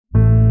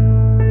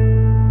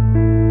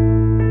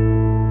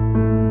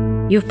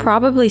You've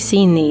probably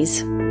seen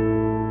these.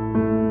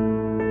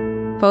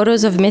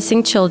 Photos of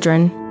missing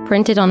children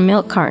printed on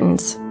milk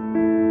cartons,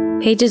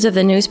 pages of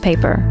the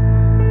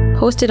newspaper,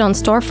 posted on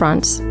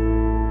storefronts,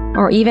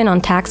 or even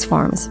on tax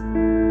forms.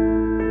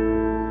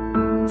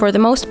 For the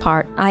most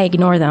part, I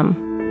ignore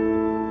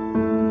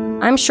them.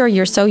 I'm sure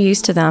you're so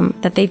used to them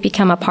that they've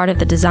become a part of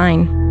the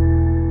design.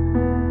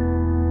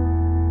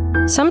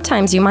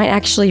 Sometimes you might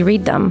actually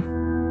read them,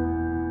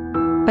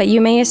 but you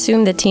may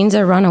assume the teens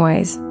are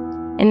runaways,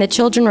 and the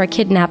children were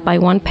kidnapped by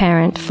one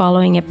parent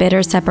following a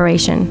bitter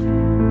separation.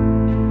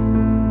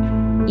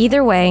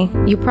 Either way,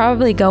 you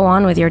probably go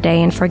on with your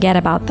day and forget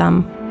about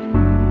them.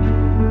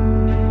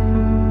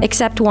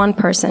 Except one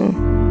person,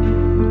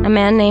 a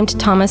man named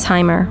Thomas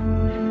Heimer,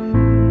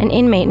 an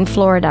inmate in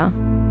Florida.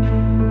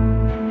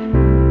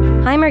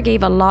 Heimer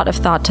gave a lot of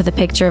thought to the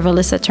picture of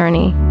Alyssa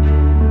Turney,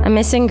 a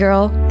missing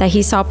girl that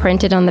he saw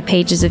printed on the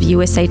pages of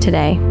USA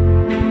Today.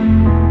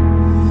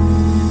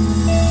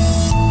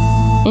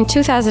 In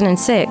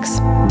 2006,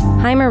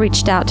 Heimer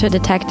reached out to a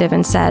detective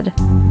and said,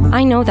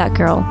 "I know that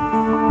girl.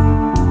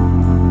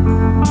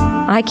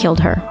 I killed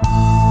her.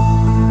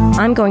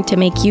 I'm going to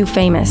make you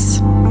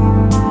famous."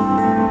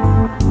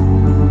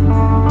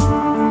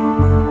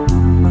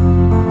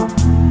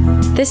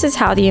 This is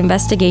how the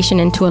investigation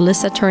into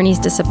Alyssa Turney's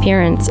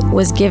disappearance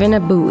was given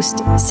a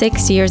boost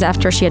 6 years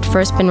after she had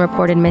first been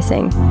reported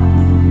missing.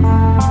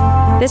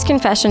 This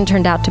confession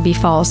turned out to be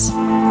false,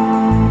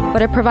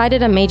 but it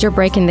provided a major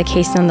break in the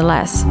case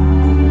nonetheless.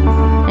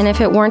 And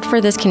if it weren't for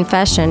this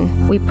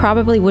confession, we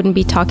probably wouldn't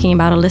be talking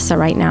about Alyssa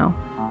right now.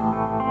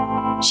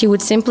 She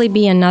would simply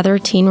be another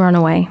teen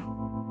runaway.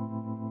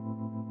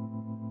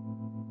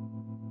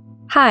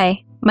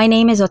 Hi, my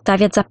name is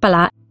Ottavia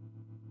Zappalà,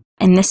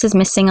 and this is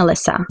Missing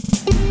Alyssa,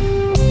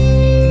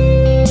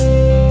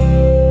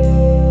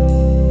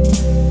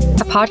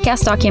 a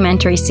podcast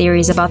documentary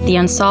series about the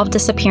unsolved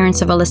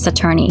disappearance of Alyssa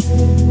Turney,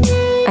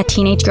 a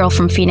teenage girl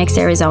from Phoenix,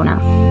 Arizona.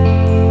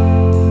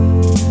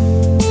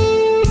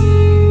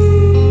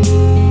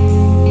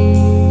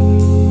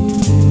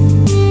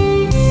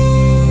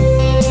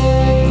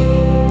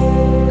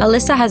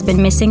 Alyssa has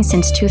been missing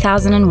since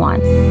 2001.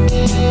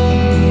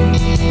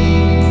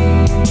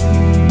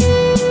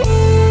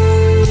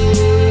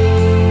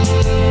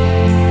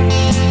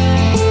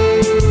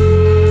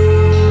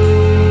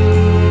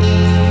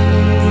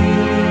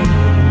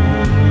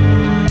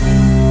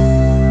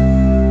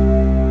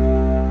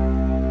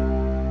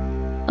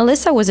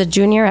 Alyssa was a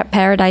junior at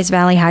Paradise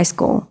Valley High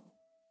School.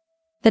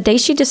 The day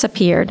she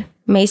disappeared,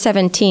 May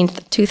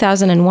 17th,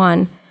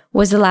 2001,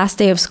 was the last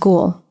day of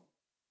school.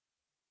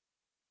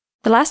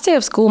 The last day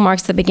of school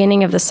marks the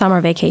beginning of the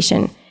summer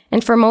vacation,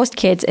 and for most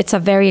kids, it's a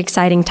very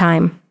exciting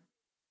time.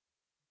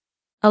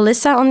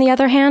 Alyssa, on the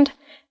other hand,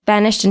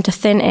 vanished into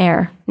thin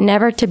air,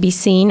 never to be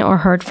seen or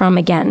heard from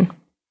again.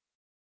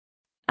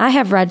 I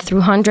have read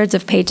through hundreds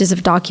of pages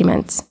of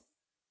documents,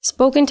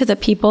 spoken to the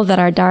people that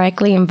are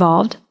directly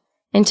involved,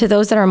 and to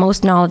those that are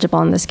most knowledgeable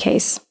in this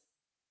case.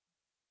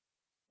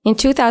 In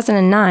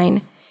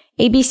 2009,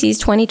 ABC's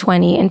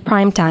 2020 in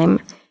primetime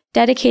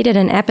dedicated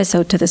an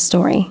episode to this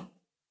story.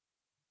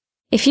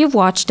 If you've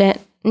watched it,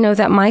 know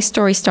that my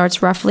story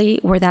starts roughly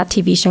where that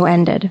TV show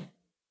ended.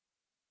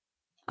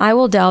 I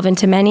will delve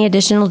into many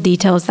additional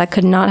details that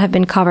could not have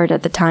been covered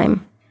at the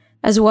time,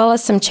 as well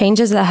as some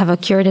changes that have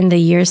occurred in the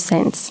years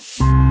since.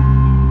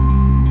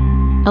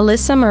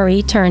 Alyssa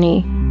Marie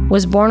Turney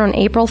was born on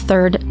April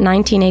 3rd,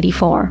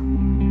 1984.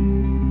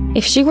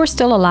 If she were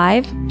still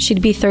alive,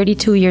 she'd be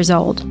 32 years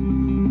old.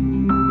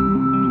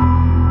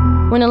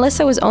 When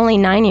Alyssa was only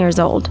 9 years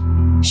old,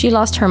 she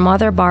lost her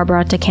mother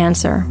Barbara to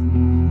cancer.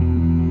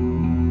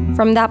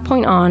 From that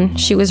point on,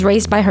 she was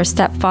raised by her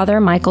stepfather,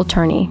 Michael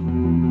Turney.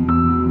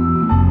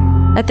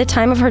 At the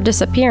time of her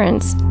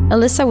disappearance,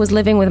 Alyssa was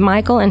living with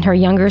Michael and her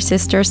younger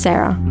sister,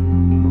 Sarah.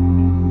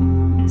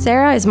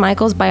 Sarah is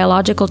Michael's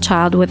biological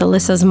child with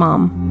Alyssa's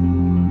mom.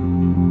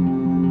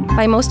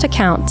 By most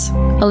accounts,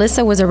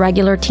 Alyssa was a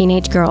regular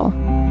teenage girl.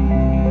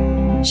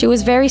 She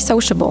was very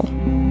sociable.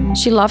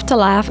 She loved to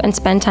laugh and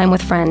spend time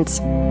with friends.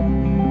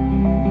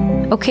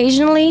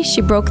 Occasionally, she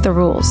broke the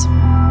rules,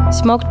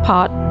 smoked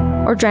pot,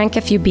 or drank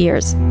a few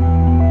beers.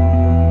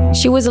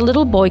 She was a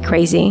little boy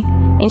crazy,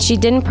 and she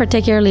didn't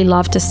particularly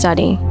love to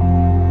study.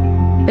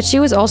 But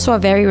she was also a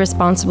very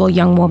responsible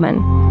young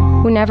woman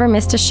who never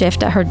missed a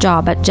shift at her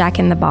job at Jack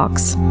in the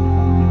Box.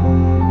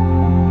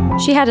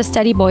 She had a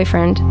steady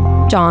boyfriend,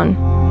 John.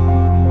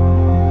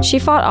 She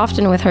fought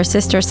often with her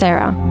sister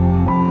Sarah,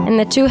 and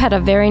the two had a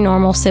very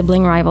normal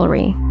sibling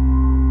rivalry.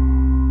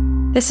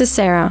 This is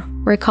Sarah,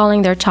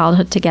 recalling their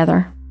childhood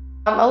together.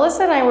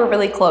 Alyssa and I were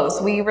really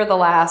close. We were the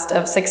last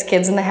of 6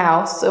 kids in the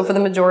house. So for the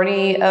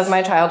majority of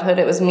my childhood,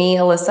 it was me,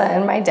 Alyssa,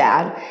 and my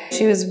dad.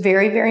 She was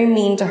very, very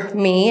mean to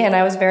me, and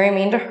I was very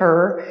mean to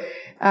her.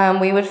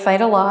 We would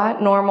fight a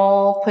lot,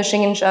 normal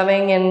pushing and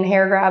shoving and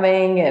hair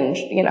grabbing. And,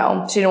 she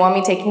didn't want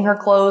me taking her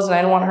clothes, and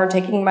I didn't want her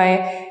taking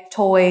my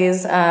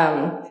toys.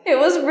 It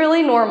was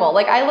really normal.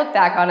 Like, I look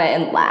back on it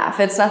and laugh.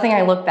 It's nothing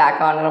I look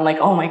back on and I'm like,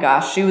 oh my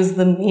gosh, she was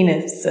the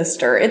meanest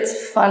sister.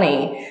 It's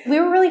funny. We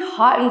were really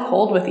hot and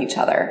cold with each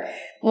other.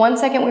 One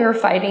second we were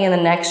fighting and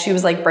the next she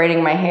was like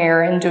braiding my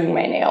hair and doing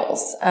my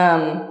nails.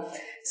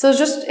 So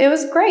it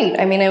was great.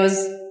 I mean, it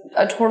was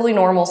a totally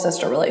normal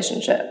sister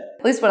relationship.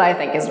 At least what I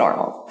think is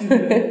normal.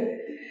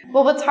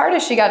 Well, what's hard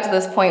is she got to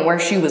this point where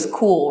she was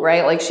cool,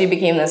 right? Like, she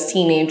became this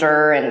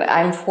teenager and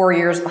I'm 4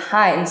 years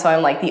behind, so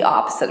I'm like the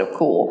opposite of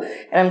cool.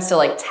 And I'm still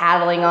like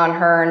tattling on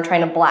her and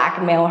trying to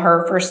blackmail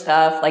her for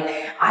stuff. Like,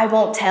 I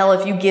won't tell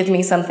if you give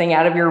me something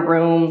out of your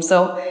room.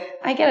 So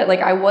I get it. Like,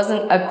 I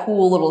wasn't a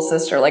cool little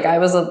sister. Like, I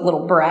was a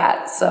little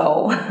brat,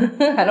 so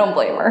I don't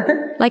blame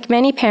her. Like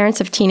many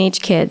parents of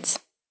teenage kids,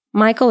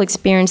 Michael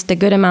experienced a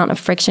good amount of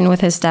friction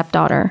with his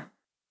stepdaughter.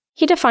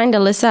 He defined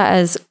Alyssa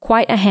as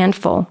quite a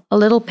handful, a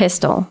little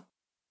pistol.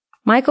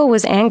 Michael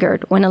was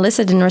angered when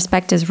Alyssa didn't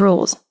respect his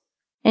rules,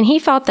 and he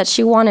felt that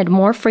she wanted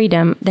more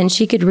freedom than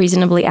she could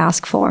reasonably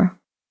ask for.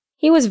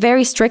 He was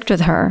very strict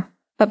with her,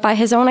 but by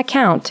his own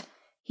account,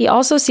 he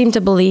also seemed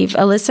to believe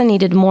Alyssa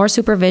needed more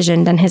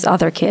supervision than his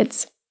other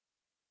kids.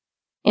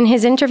 In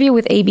his interview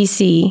with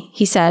ABC,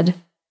 he said,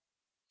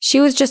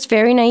 "She was just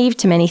very naive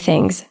to many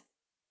things.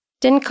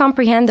 Didn't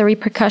comprehend the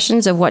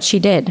repercussions of what she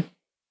did."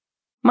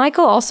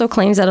 Michael also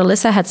claims that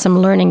Alyssa had some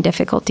learning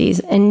difficulties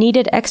and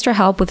needed extra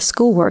help with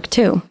schoolwork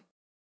too.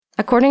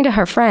 According to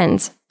her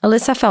friends,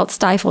 Alyssa felt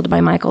stifled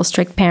by Michael's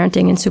strict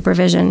parenting and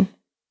supervision.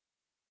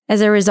 As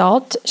a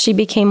result, she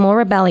became more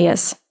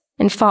rebellious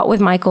and fought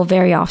with Michael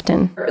very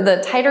often.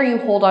 The tighter you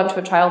hold onto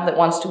a child that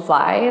wants to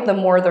fly, the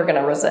more they're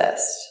going to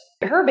resist.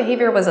 Her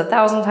behavior was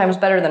 1,000 times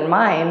better than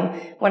mine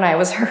when I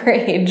was her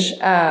age.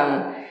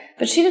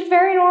 But she did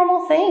very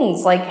normal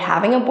things, like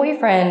having a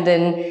boyfriend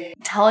and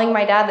telling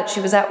my dad that she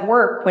was at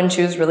work when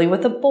she was really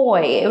with a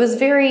boy. It was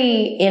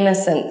very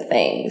innocent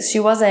things. She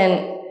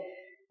wasn't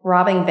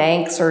robbing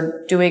banks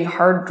or doing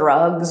hard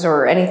drugs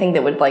or anything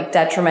that would like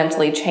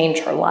detrimentally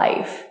change her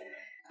life.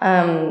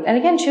 And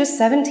again, she was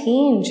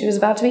 17. She was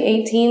about to be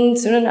 18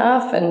 soon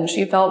enough, and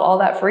she felt all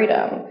that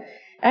freedom.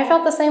 And I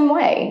felt the same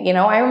way. You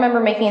know, I remember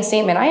making a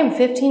statement, I am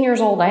 15 years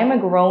old. I am a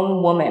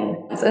grown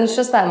woman. And it's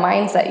just that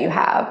mindset you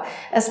have,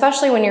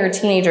 especially when you're a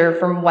teenager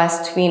from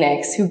West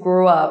Phoenix who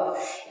grew up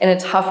in a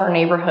tougher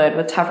neighborhood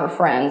with tougher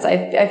friends.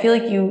 I feel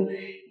like you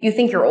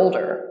think you're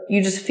older.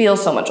 You just feel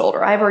so much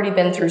older. I've already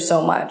been through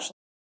so much.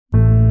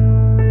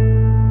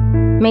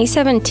 May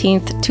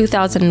 17th,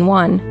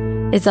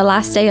 2001 is the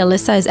last day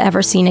Alyssa is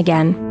ever seen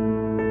again.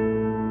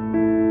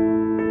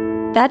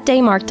 That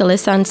day marked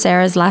Alyssa and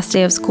Sarah's last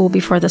day of school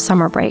before the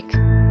summer break.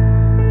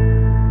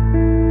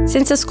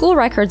 Since the school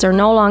records are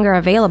no longer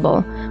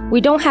available,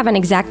 we don't have an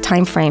exact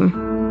time frame.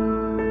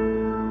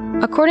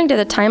 According to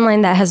the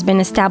timeline that has been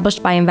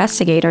established by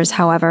investigators,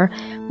 however,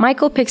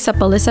 Michael picks up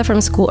Alyssa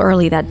from school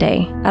early that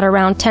day, at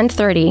around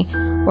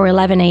 10:30 or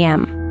 11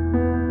 a.m.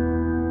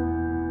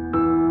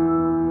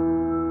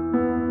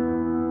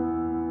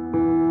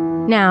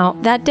 Now,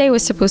 that day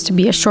was supposed to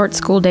be a short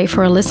school day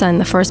for Alyssa in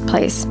the first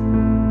place.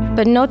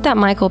 But note that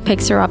Michael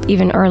picks her up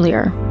even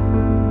earlier.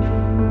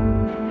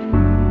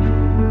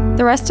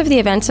 The rest of the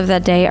events of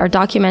that day are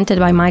documented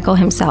by Michael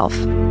himself.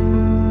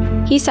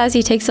 He says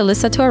he takes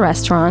Alyssa to a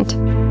restaurant,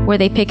 where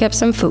they pick up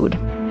some food.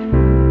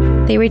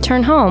 They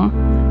return home,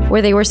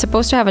 where they were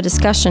supposed to have a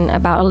discussion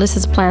about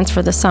Alyssa's plans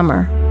for the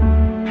summer.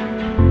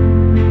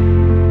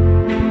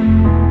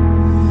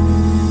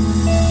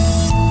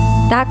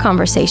 That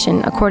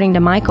conversation, according to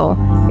Michael,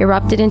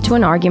 erupted into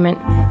an argument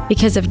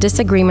because of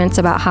disagreements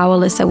about how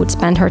Alyssa would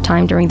spend her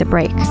time during the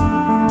break.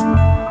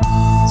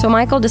 So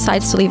Michael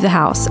decides to leave the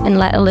house and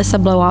let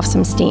Alyssa blow off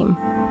some steam.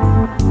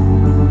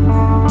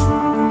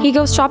 He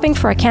goes shopping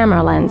for a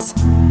camera lens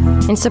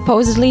and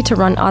supposedly to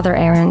run other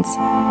errands,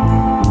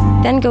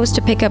 then goes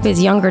to pick up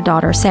his younger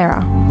daughter,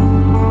 Sarah.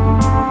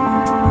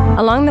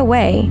 Along the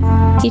way,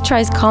 he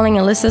tries calling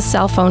Alyssa's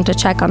cell phone to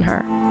check on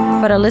her,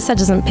 but Alyssa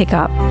doesn't pick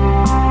up.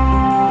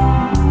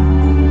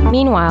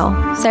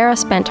 Meanwhile, Sarah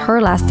spent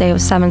her last day of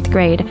 7th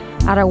grade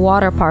at a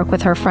water park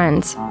with her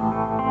friends.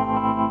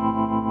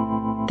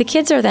 The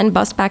kids are then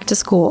bused back to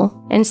school,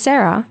 and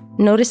Sarah,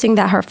 noticing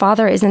that her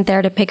father isn't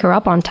there to pick her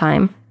up on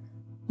time,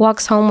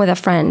 walks home with a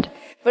friend.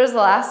 But it was the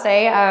last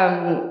day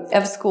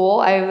of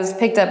school. I was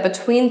picked up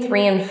between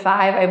 3 and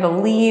 5, I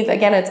believe.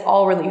 Again, it's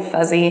all really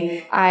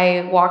fuzzy.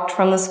 I walked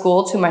from the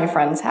school to my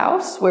friend's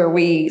house where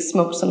we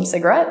smoked some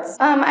cigarettes.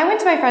 I went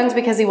to my friend's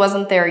because he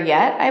wasn't there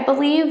yet, I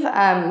believe.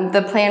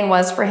 The plan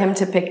was for him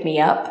to pick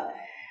me up.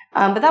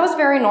 But that was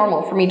very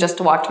normal for me just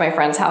to walk to my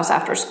friend's house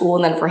after school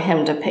and then for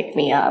him to pick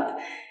me up.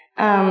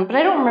 But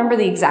I don't remember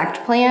the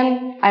exact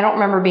plan. I don't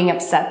remember being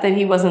upset that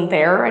he wasn't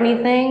there or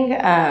anything.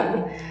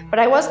 But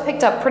I was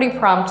picked up pretty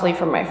promptly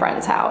from my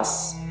friend's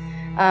house.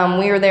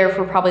 We were there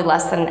for probably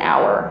less than an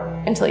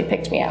hour until he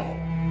picked me up.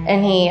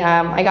 And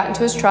I got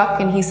into his truck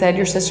and he said,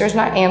 "Your sister's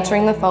not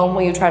answering the phone.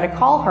 Will you try to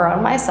call her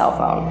on my cell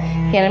phone?"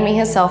 He handed me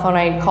his cell phone.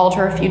 I called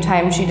her a few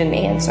times. She didn't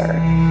answer.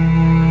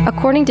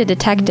 According to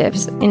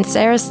detectives, in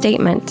Sarah's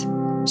statement,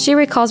 she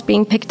recalls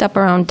being picked up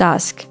around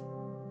dusk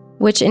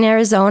which in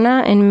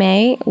Arizona in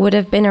May would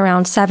have been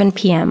around 7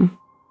 p.m.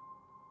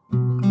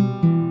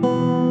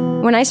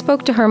 When I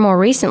spoke to her more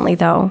recently,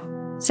 though,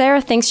 Sarah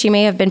thinks she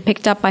may have been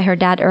picked up by her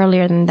dad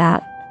earlier than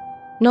that,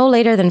 no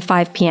later than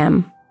 5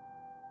 p.m.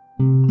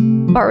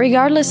 But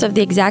regardless of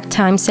the exact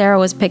time Sarah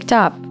was picked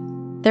up,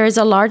 there is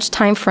a large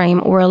time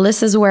frame where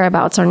Alyssa's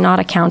whereabouts are not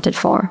accounted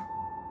for.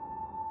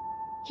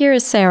 Here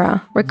is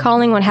Sarah,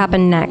 recalling what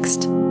happened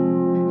next.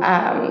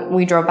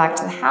 We drove back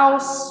to the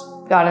house,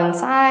 got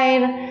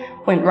inside,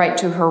 went right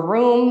to her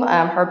room.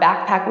 Her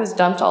backpack was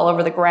dumped all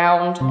over the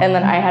ground, and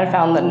then I had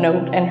found the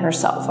note in her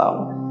cell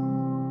phone.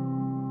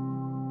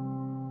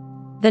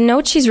 The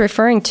note she's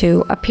referring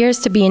to appears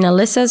to be in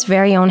Alyssa's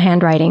very own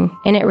handwriting,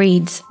 and it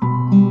reads,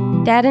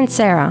 "Dad and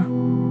Sarah,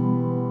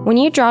 when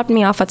you dropped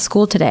me off at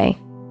school today,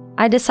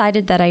 I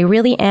decided that I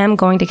really am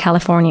going to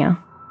California.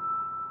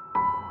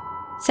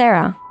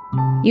 Sarah,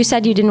 you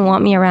said you didn't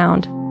want me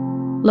around.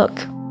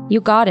 Look, you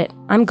got it.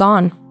 I'm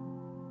gone.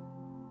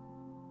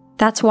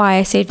 That's why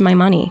I saved my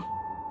money.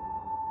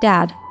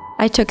 Dad,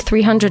 I took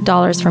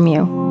 $300 from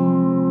you.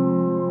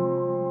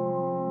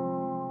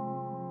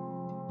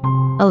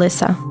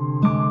 Alyssa."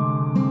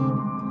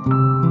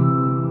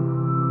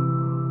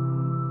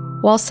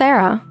 While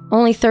Sarah,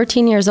 only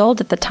 13 years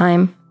old at the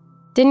time,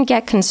 didn't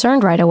get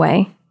concerned right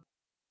away,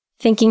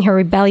 thinking her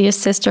rebellious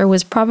sister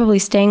was probably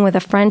staying with a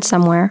friend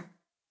somewhere,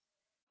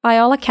 by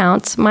all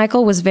accounts,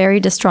 Michael was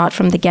very distraught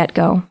from the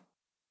get-go.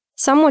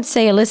 Some would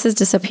say Alyssa's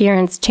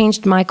disappearance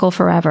changed Michael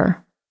forever.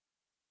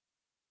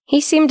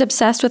 He seemed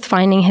obsessed with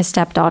finding his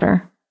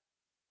stepdaughter.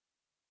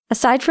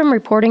 Aside from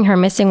reporting her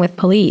missing with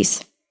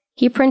police,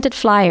 he printed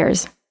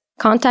flyers,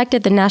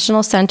 contacted the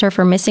National Center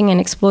for Missing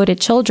and Exploited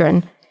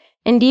Children,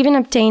 and even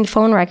obtained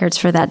phone records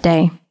for that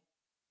day.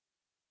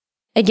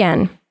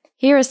 Again,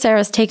 here is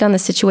Sarah's take on the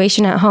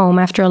situation at home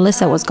after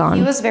Alyssa was gone.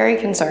 He was very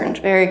concerned,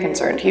 very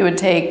concerned. He would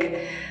take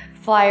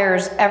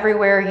flyers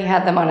everywhere. He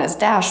had them on his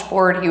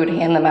dashboard. He would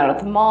hand them out at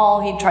the mall.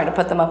 He'd try to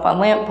put them up on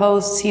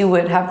lampposts. He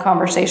would have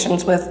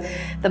conversations with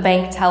the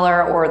bank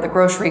teller or the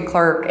grocery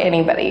clerk,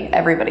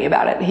 everybody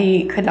about it.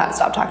 He could not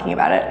stop talking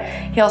about it.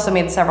 He also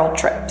made several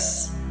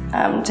trips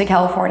to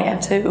California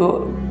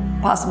to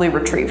possibly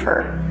retrieve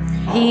her.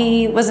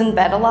 He was in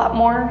bed a lot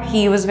more.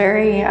 He was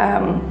very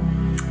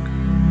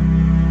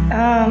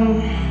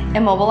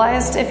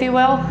immobilized, if you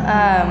will.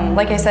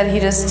 Like I said, he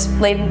just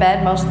laid in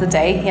bed most of the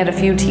day. He had a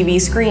few TV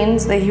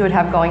screens that he would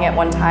have going at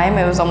one time.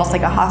 It was almost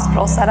like a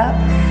hospital setup.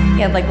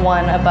 He had like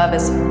one above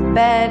his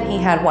bed. He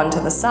had one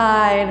to the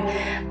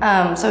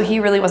side. So he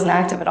really wasn't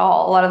active at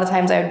all. A lot of the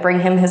times I would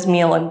bring him his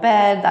meal in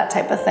bed, that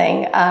type of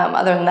thing.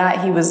 Other than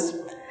that, he was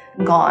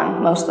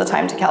gone most of the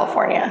time to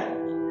California.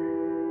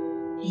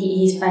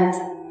 He spent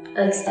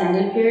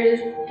extended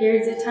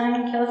periods of time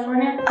in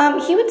California?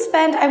 He would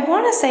spend, I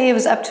want to say it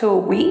was up to a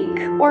week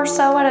or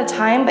so at a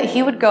time, but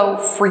he would go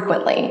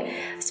frequently.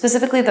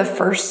 Specifically the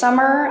first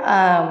summer,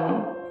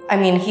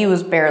 he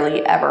was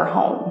barely ever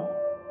home.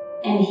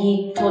 And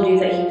he told you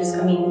that he was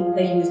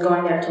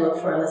going there to look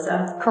for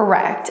Alyssa?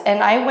 Correct.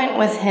 And I went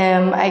with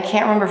him, I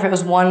can't remember if it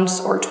was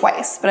once or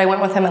twice, but I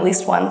went with him at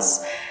least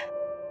once.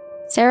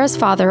 Sarah's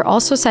father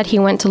also said he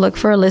went to look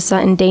for Alyssa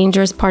in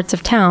dangerous parts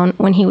of town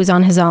when he was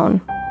on his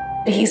own.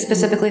 He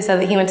specifically said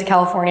that he went to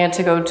California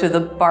to go to the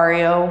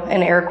barrio,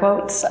 in air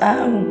quotes,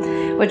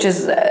 which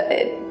is,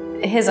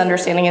 his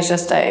understanding is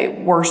just a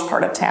worse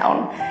part of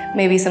town.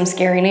 Maybe some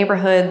scary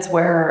neighborhoods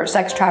where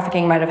sex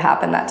trafficking might have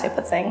happened, that type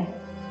of thing.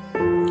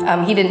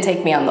 He didn't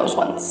take me on those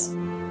ones.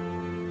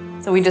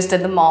 So we just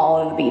did the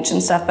mall and the beach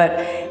and stuff, but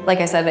like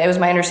I said, it was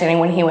my understanding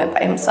when he went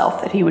by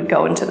himself that he would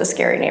go into the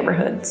scary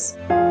neighborhoods.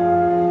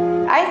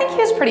 I think he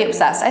was pretty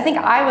obsessed. I think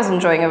I was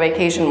enjoying a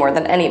vacation more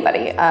than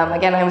anybody.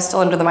 Again, I was still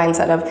under the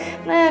mindset of,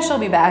 she'll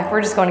be back.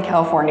 We're just going to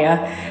California.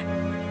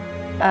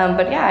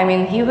 But yeah,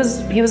 he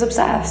was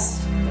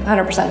obsessed,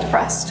 100%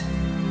 depressed.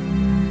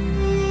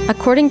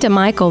 According to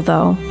Michael,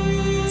 though,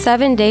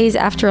 7 days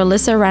after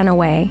Alyssa ran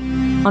away,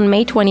 on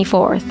May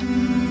 24th,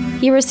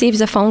 he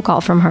receives a phone call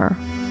from her.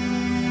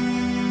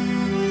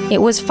 It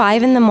was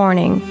 5 a.m,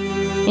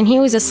 and he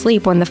was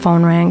asleep when the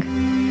phone rang.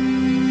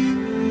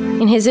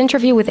 In his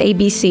interview with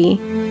ABC,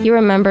 he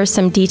remembers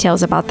some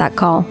details about that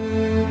call.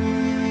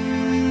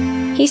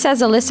 He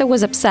says Alyssa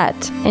was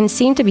upset and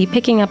seemed to be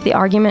picking up the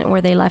argument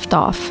where they left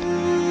off.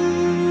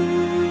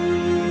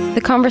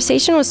 The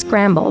conversation was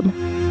scrambled,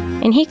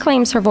 and he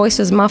claims her voice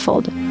was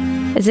muffled,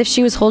 as if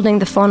she was holding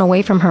the phone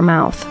away from her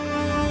mouth.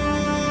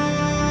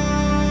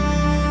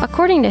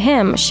 According to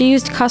him, she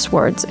used cuss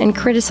words and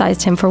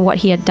criticized him for what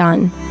he had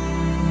done.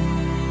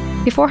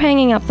 Before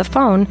hanging up the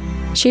phone,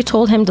 she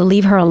told him to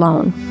leave her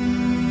alone.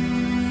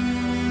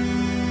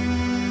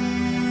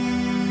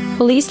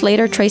 Police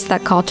later traced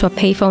that call to a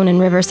payphone in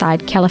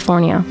Riverside,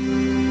 California.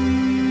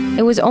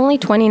 It was only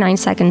 29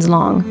 seconds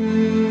long.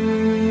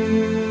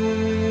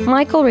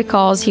 Michael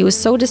recalls he was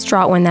so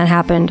distraught when that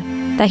happened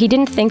that he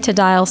didn't think to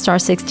dial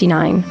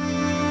 *69.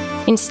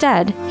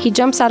 Instead, he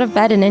jumps out of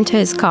bed and into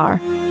his car,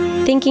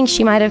 thinking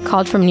she might have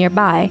called from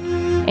nearby,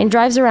 and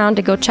drives around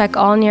to go check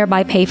all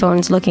nearby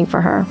payphones looking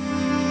for her.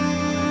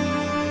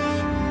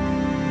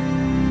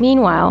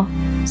 Meanwhile,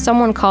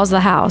 someone calls the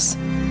house,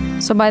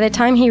 so by the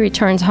time he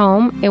returns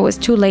home, it was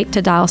too late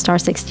to dial star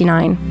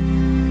 69.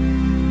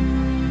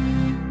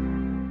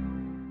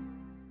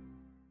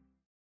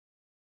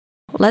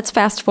 Let's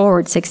fast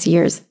forward 6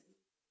 years.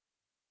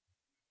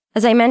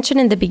 As I mentioned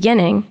in the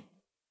beginning,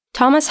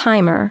 Thomas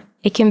Heimer,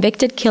 a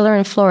convicted killer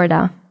in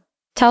Florida,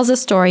 tells a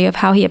story of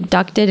how he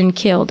abducted and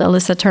killed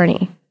Alyssa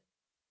Turney.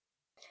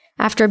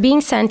 After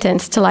being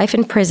sentenced to life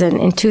in prison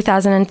in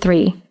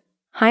 2003,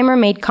 Heimer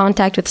made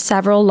contact with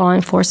several law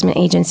enforcement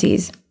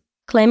agencies,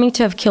 claiming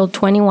to have killed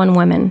 21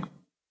 women.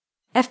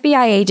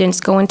 FBI agents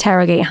go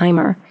interrogate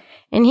Heimer,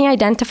 and he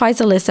identifies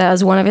Alyssa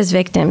as one of his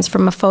victims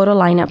from a photo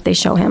lineup they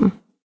show him.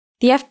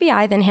 The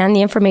FBI then hand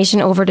the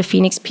information over to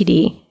Phoenix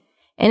PD,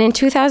 and in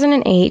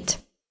 2008,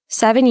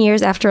 7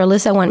 years after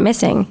Alyssa went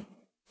missing,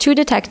 2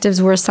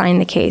 detectives were assigned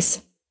the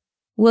case,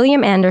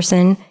 William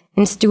Anderson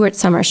and Stuart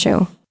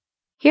Summershoe.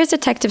 Here's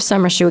Detective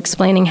Summershoe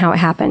explaining how it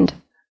happened.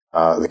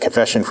 The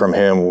confession from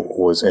him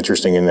was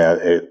interesting in that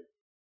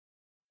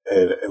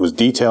it was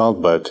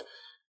detailed but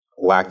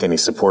lacked any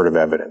supportive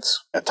evidence.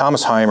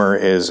 Thomas Heimer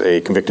is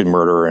a convicted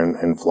murderer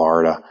in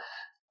Florida.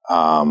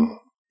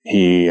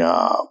 He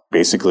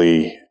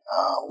basically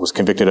was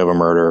convicted of a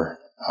murder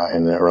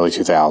in the early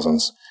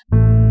 2000s.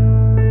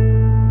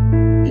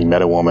 He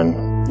met a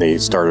woman. They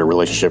started a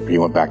relationship. He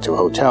went back to a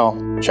hotel,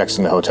 checks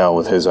in the hotel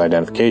with his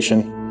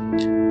identification.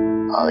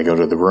 They go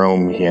to the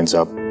room. He ends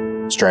up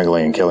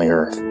strangling and killing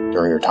her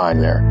during her time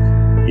there.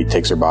 He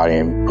takes her body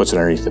and puts it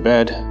underneath the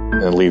bed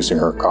and then leaves in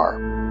her car.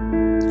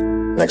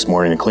 The next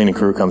morning, the cleaning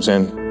crew comes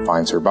in,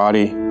 finds her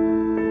body.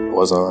 It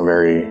wasn't a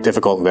very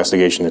difficult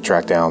investigation to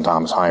track down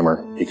Thomas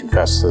Heimer. He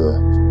confessed to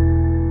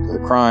the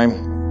crime,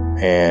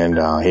 and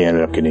he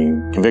ended up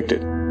getting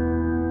convicted.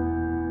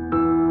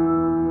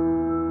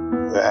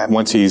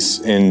 Once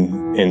he's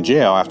in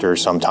jail after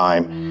some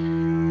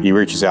time, he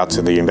reaches out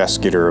to the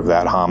investigator of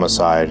that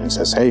homicide and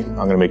says, "Hey, I'm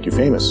going to make you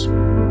famous.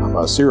 I'm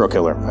a serial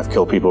killer. I've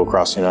killed people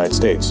across the United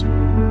States."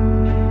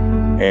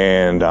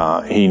 And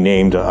he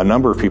named a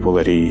number of people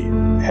that he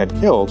had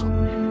killed.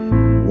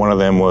 One of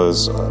them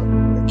was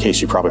a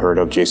case you probably heard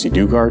of, J.C.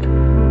 Dugard,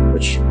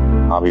 which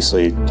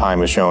obviously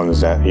time has shown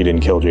is that he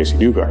didn't kill J.C.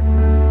 Dugard.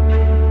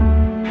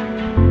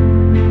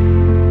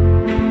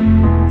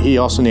 He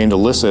also named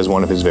Alyssa as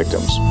one of his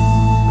victims.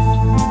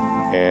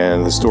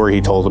 And the story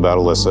he told about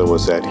Alyssa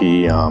was that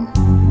he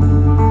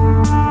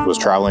was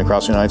traveling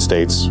across the United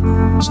States,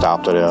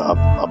 stopped at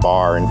a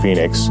bar in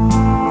Phoenix,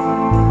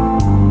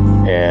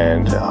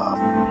 and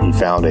he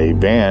found a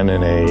van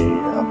in a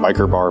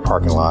biker bar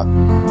parking lot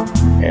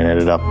and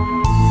ended up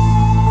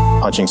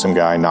punching some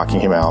guy,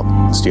 knocking him out,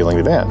 and stealing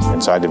the van.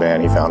 Inside the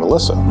van, he found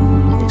Alyssa.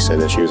 He said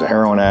that she was a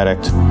heroin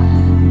addict,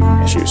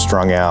 and she was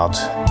strung out,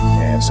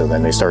 and so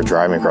then they started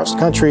driving across the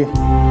country,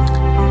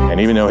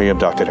 and even though he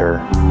abducted her,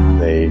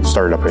 they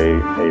started up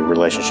a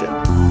relationship.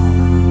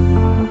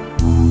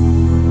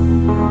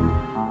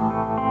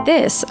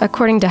 This,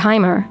 according to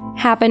Heimer,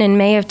 happened in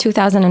May of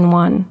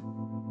 2001.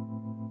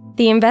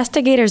 The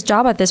investigators'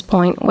 job at this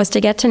point was to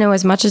get to know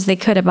as much as they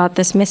could about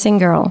this missing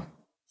girl,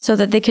 so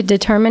that they could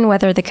determine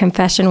whether the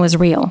confession was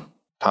real.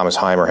 Thomas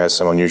Heimer has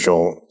some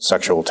unusual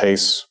sexual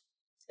tastes,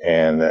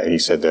 and he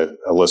said that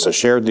Alyssa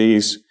shared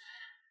these.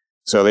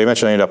 So they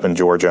eventually ended up in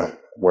Georgia,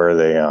 where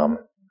they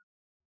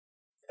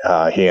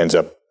he ends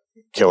up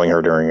killing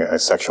her during a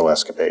sexual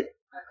escapade.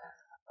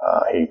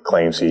 He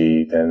claims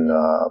he then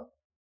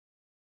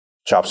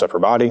chops up her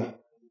body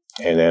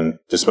and then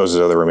disposes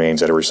of the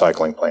remains at a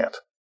recycling plant.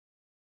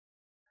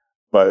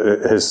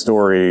 But his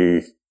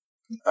story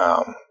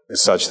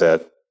is such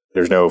that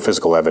there's no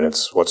physical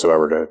evidence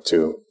whatsoever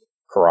to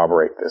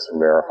corroborate this and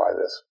verify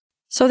this.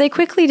 So they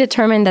quickly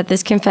determined that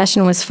this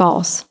confession was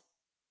false,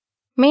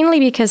 mainly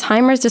because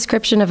Heimer's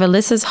description of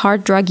Alyssa's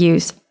hard drug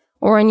use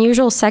or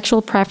unusual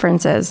sexual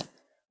preferences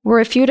were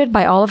refuted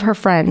by all of her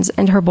friends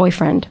and her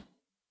boyfriend.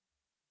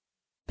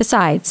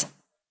 Besides,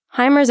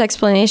 Heimer's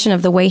explanation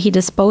of the way he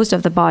disposed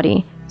of the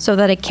body so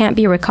that it can't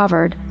be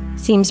recovered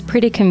seems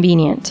pretty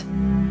convenient.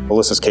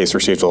 Alyssa's case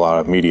received a lot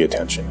of media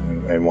attention,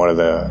 and one of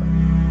the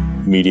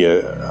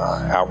media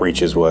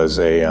outreaches was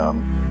a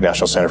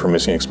National Center for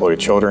Missing and Exploited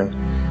Children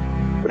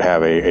would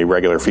have a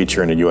regular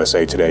feature in the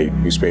USA Today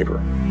newspaper,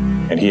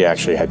 and he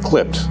actually had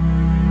clipped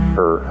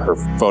her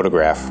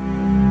photograph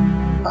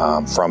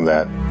from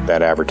that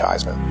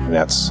advertisement, and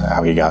that's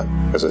how he got,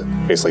 because it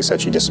basically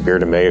said she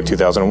disappeared in May of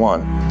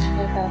 2001.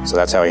 Okay. So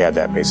that's how he had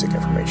that basic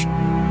information.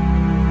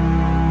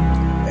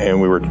 And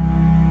we were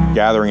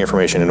gathering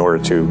information in order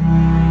to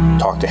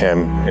talk to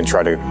him and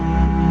try to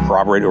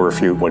corroborate or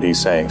refute what he's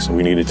saying. So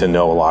we needed to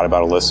know a lot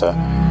about Alyssa,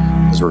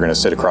 because we're going to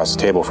sit across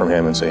the table from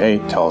him and say, "Hey,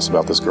 tell us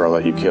about this girl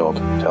that you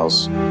killed.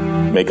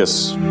 Make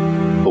us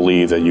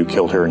believe that you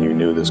killed her and you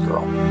knew this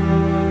girl."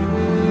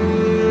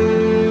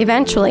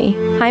 Eventually,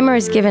 Heimer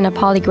is given a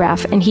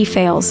polygraph and he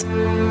fails.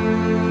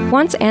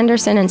 Once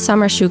Anderson and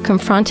Summershoe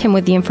confront him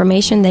with the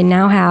information they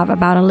now have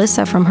about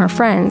Alyssa from her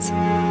friends,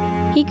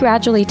 he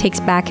gradually takes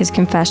back his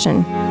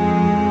confession.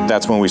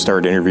 That's when we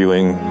started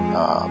interviewing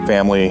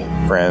family,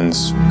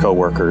 friends,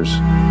 co-workers,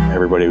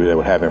 everybody that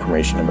would have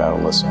information about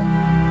Alyssa.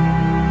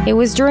 It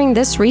was during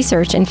this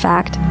research, in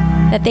fact,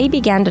 that they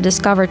began to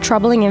discover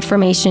troubling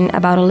information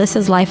about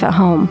Alyssa's life at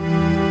home.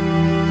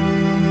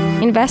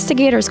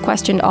 Investigators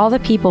questioned all the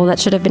people that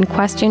should have been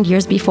questioned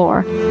years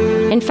before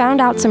and found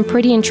out some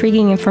pretty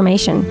intriguing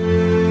information.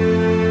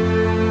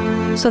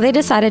 So they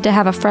decided to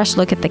have a fresh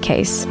look at the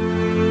case.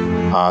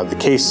 The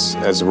case,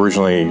 as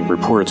originally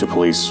reported to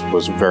police,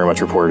 was very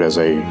much reported as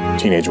a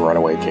teenage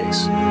runaway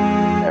case,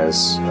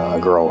 as a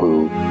girl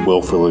who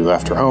willfully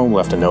left her home,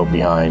 left a note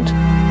behind,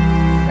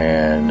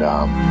 and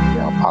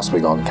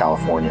possibly gone to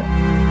California.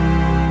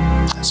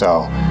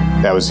 So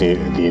that was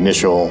the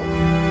initial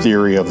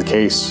theory of the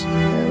case,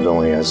 and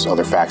only as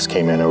other facts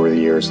came in over the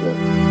years that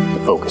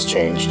the focus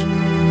changed.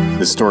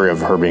 The story of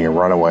her being a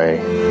runaway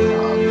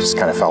just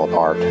kind of fell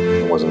apart.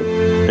 It wasn't,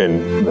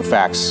 and the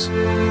facts,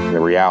 the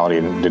reality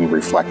didn't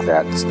reflect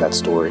that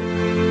story.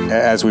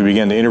 As we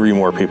began to interview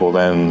more people,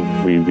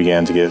 then we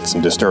began to get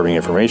some disturbing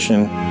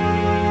information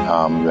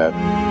that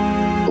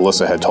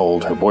Alyssa had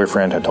told her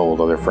boyfriend, had told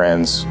other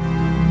friends.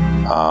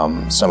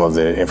 Some of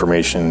the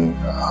information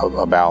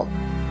about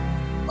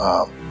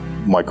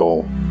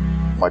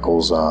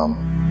Michael's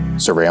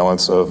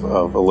surveillance of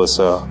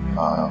Alyssa,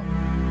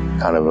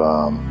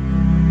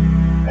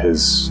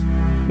 his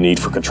need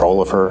for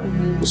control of her,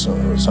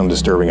 some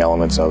disturbing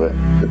elements of it.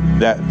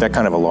 That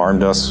kind of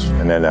alarmed us,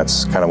 and then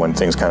that's kind of when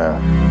things kind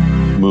of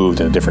moved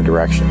in a different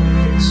direction in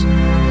the case.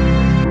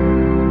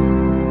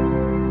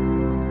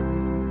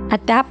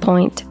 At that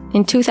point,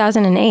 in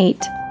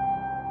 2008,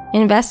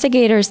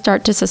 investigators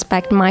start to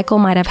suspect Michael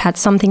might have had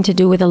something to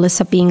do with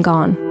Alyssa being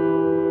gone,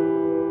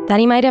 that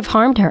he might have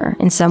harmed her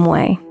in some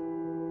way.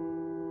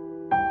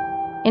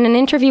 In an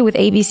interview with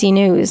ABC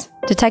News,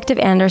 Detective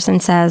Anderson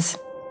says,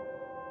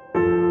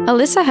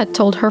 Alyssa had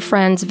told her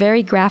friends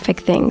very graphic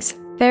things,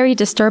 very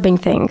disturbing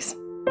things.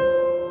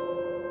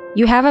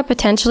 You have a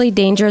potentially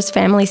dangerous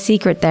family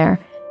secret there,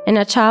 and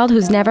a child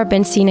who's never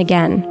been seen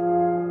again.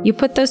 You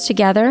put those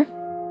together,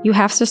 you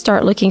have to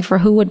start looking for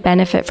who would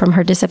benefit from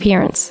her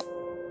disappearance.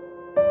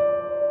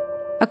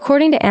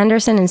 According to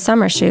Anderson and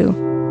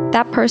Summershoe,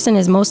 that person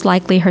is most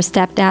likely her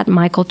stepdad,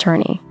 Michael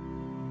Turney.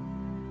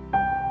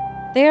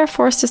 They are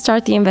forced to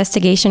start the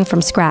investigation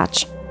from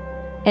scratch,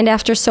 and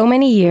after so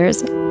many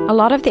years, a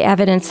lot of the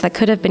evidence that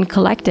could have been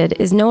collected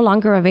is no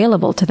longer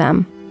available to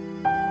them.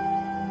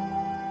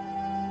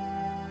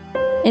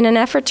 In an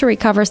effort to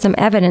recover some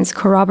evidence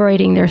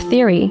corroborating their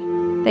theory,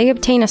 they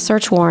obtain a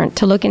search warrant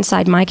to look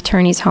inside Mike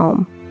Turney's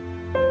home.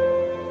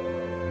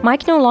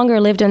 Mike no longer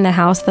lived in the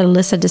house that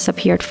Alyssa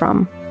disappeared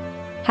from,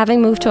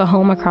 having moved to a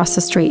home across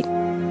the street.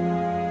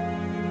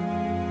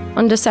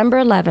 On December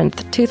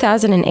 11th,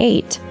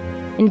 2008,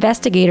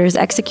 investigators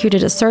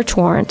executed a search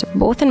warrant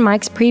both in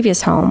Mike's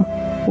previous home,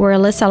 where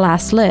Alyssa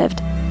last lived,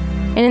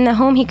 and in the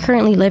home he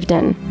currently lived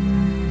in.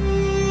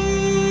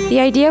 The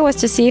idea was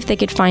to see if they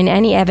could find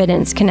any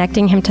evidence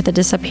connecting him to the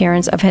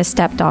disappearance of his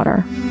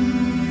stepdaughter.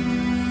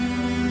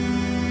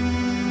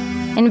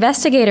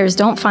 Investigators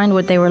don't find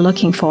what they were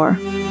looking for,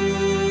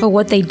 but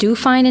what they do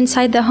find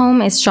inside the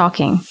home is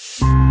shocking.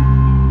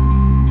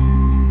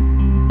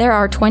 There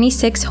are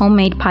 26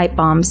 homemade pipe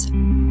bombs,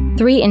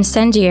 3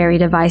 incendiary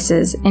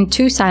devices, and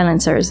 2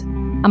 silencers,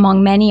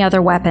 among many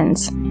other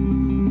weapons.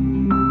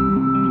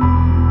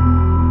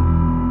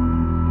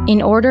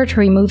 In order to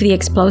remove the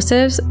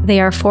explosives, they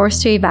are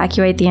forced to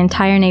evacuate the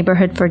entire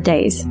neighborhood for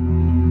days.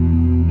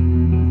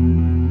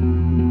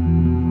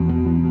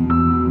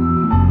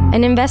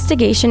 An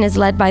investigation is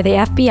led by the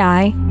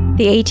FBI,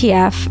 the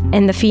ATF,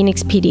 and the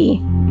Phoenix PD,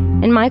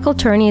 and Michael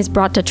Turney is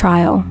brought to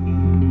trial.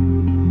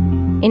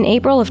 In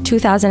April of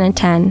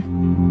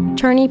 2010,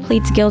 Turney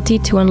pleads guilty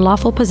to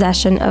unlawful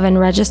possession of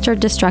unregistered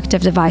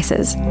destructive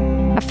devices,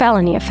 a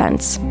felony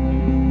offense.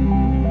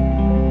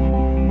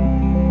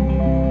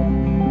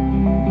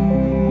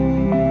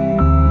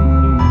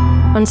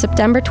 On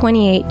September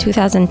 28,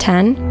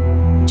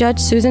 2010, Judge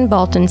Susan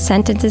Bolton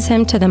sentences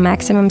him to the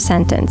maximum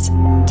sentence,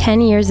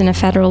 10 years in a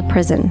federal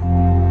prison.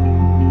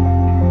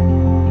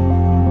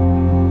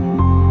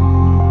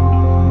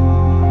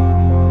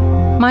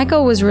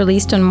 Michael was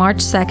released on March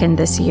 2nd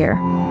this year.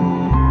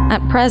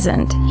 At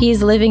present, he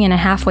is living in a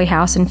halfway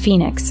house in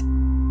Phoenix.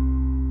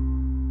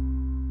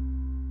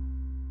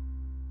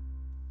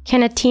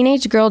 Can a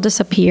teenage girl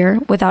disappear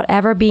without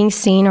ever being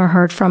seen or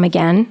heard from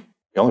again?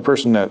 The only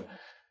person that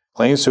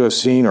claims to have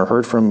seen or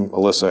heard from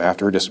Alyssa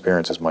after her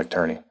disappearance is Mike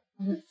Turney.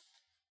 Mm-hmm.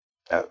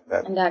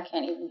 And that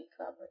can't even be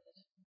corroborated.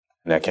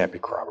 And that can't be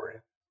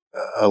corroborated.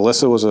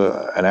 Alyssa was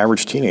an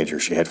average teenager.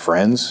 She had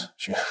friends.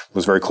 She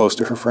was very close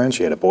to her friends.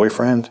 She had a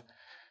boyfriend.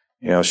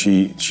 You know,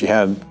 she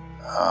had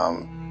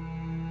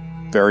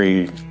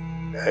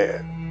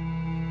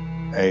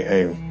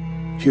a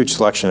huge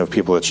selection of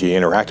people that she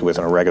interacted with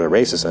on a regular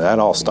basis, and that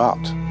all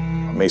stopped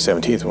on May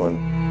 17th when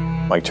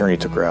Mike Turney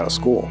took her out of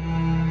school.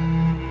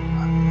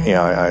 You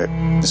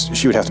know,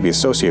 she would have to be a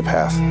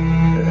sociopath,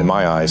 in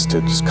my eyes, to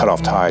just cut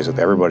off ties with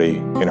everybody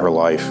in her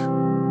life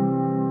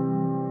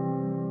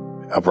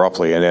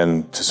abruptly, and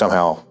then to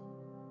somehow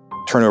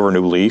turn over a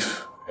new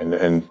leaf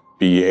and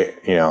be,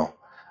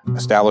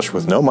 established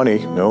with no money,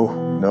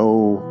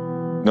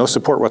 no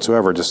support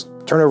whatsoever, just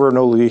turn over a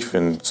new leaf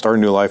and start a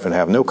new life and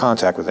have no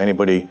contact with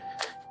anybody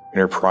in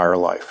her prior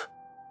life.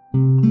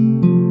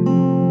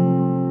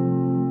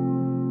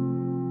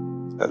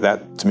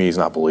 That to me is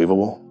not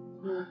believable.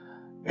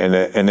 And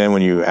then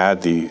when you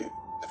add the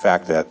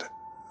fact that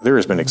there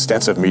has been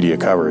extensive media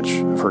coverage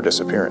of her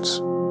disappearance.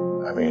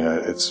 I mean,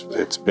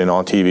 it's been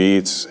on TV,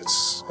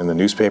 it's in the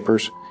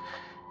newspapers.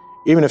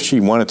 Even if she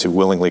wanted to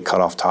willingly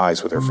cut off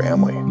ties with her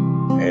family,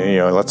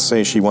 and let's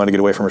say she wanted to get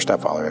away from her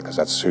stepfather because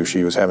that's who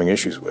she was having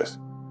issues with.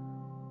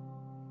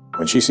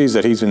 When she sees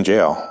that he's in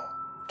jail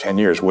 10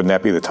 years, wouldn't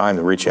that be the time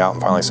to reach out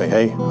and finally say,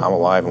 hey, I'm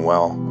alive and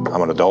well,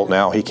 I'm an adult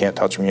now, he can't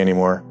touch me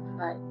anymore?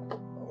 Right.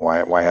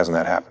 Why hasn't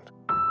that happened?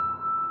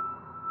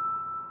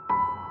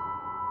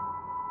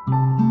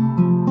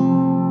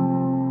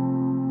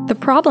 The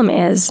problem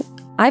is,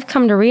 I've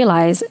come to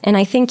realize, and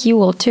I think you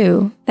will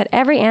too, that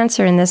every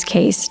answer in this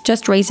case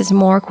just raises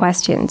more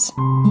questions.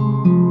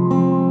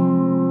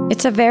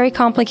 It's a very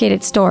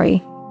complicated story,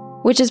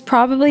 which is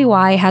probably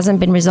why it hasn't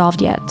been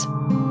resolved yet.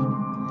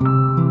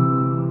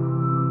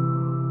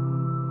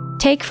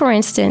 Take, for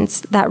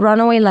instance, that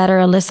runaway letter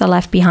Alyssa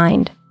left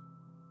behind.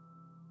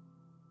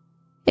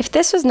 If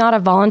this was not a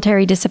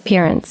voluntary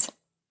disappearance,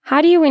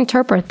 how do you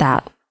interpret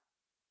that?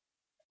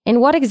 And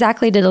what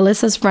exactly did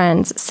Alyssa's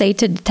friends say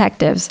to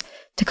detectives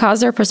to cause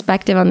their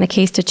perspective on the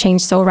case to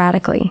change so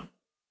radically?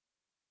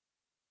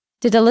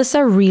 Did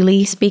Alyssa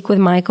really speak with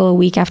Michael a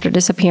week after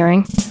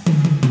disappearing?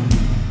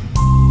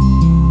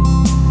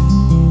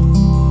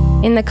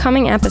 In the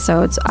coming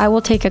episodes, I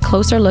will take a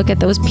closer look at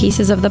those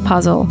pieces of the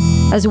puzzle,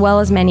 as well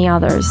as many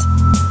others.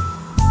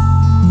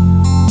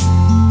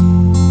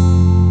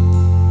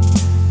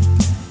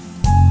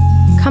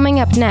 Coming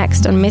up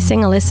next on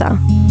Missing Alyssa.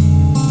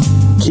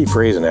 Key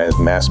phrase in that is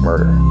mass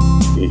murder.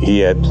 He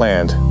had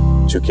planned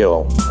to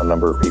kill a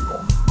number of people.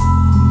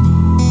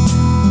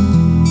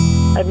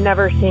 I've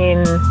never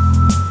seen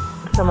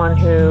someone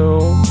who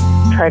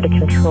tried to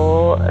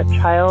control a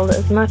child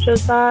as much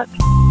as that.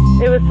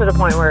 It was to the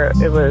point where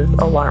it was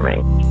alarming.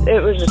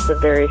 It was just a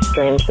very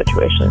strange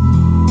situation.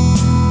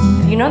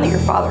 You know that your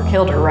father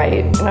killed her,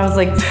 right? And I was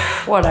like,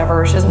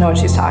 whatever, she doesn't know what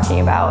she's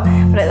talking about.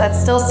 But that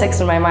still sticks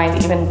in my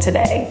mind even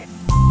today.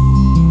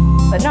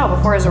 But no,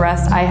 before his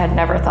arrest, I had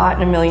never thought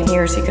in a million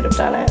years he could have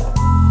done it.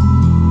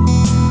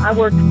 I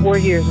worked 4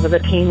 years with a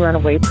teen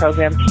runaway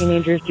program.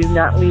 Teenagers do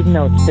not leave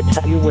notes to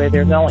tell you where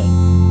they're going.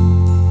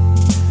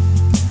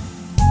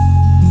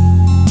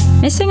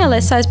 Missing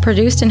Alyssa is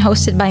produced and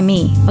hosted by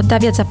me,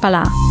 Ottavia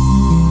Zappala.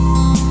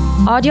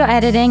 Audio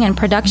editing and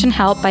production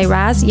help by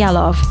Raz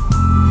Yalov.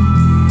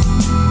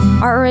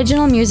 Our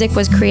original music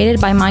was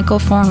created by Michael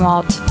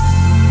Fornwalt.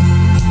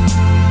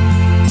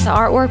 The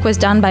artwork was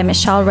done by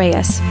Michelle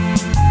Reyes.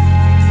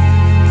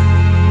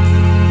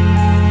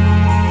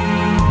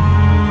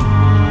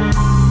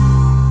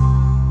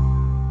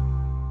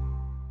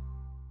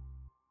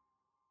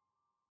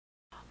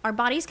 Our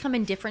bodies come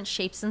in different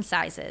shapes and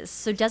sizes,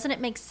 so doesn't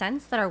it make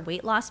sense that our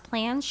weight loss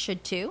plans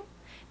should too?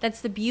 That's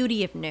the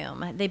beauty of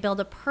Noom. They build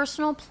a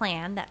personal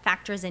plan that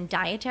factors in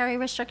dietary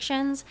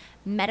restrictions,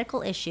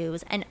 medical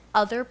issues, and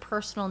other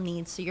personal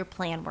needs so your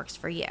plan works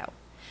for you.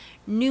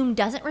 Noom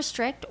doesn't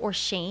restrict or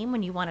shame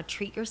when you want to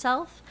treat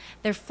yourself.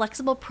 Their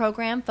flexible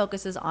program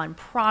focuses on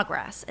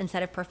progress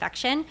instead of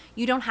perfection.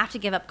 You don't have to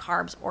give up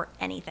carbs or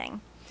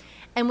anything.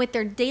 And with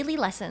their daily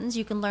lessons,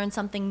 you can learn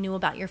something new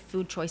about your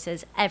food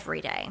choices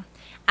every day.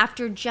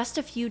 After just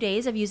a few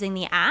days of using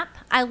the app,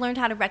 I learned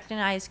how to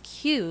recognize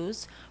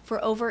cues for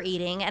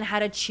overeating and how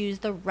to choose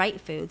the right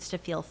foods to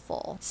feel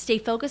full. Stay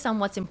focused on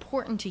what's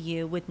important to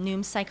you with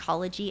Noom's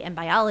psychology and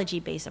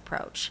biology-based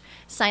approach.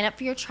 Sign up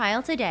for your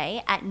trial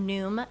today at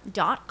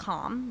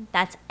Noom.com.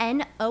 That's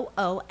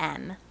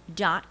Noom.com.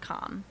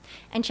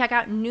 And check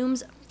out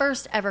Noom's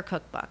first ever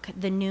cookbook,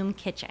 The Noom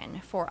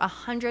Kitchen, for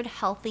 100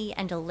 healthy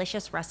and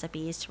delicious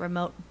recipes to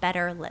promote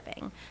better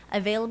living.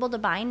 Available to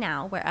buy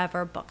now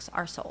wherever books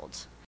are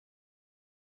sold.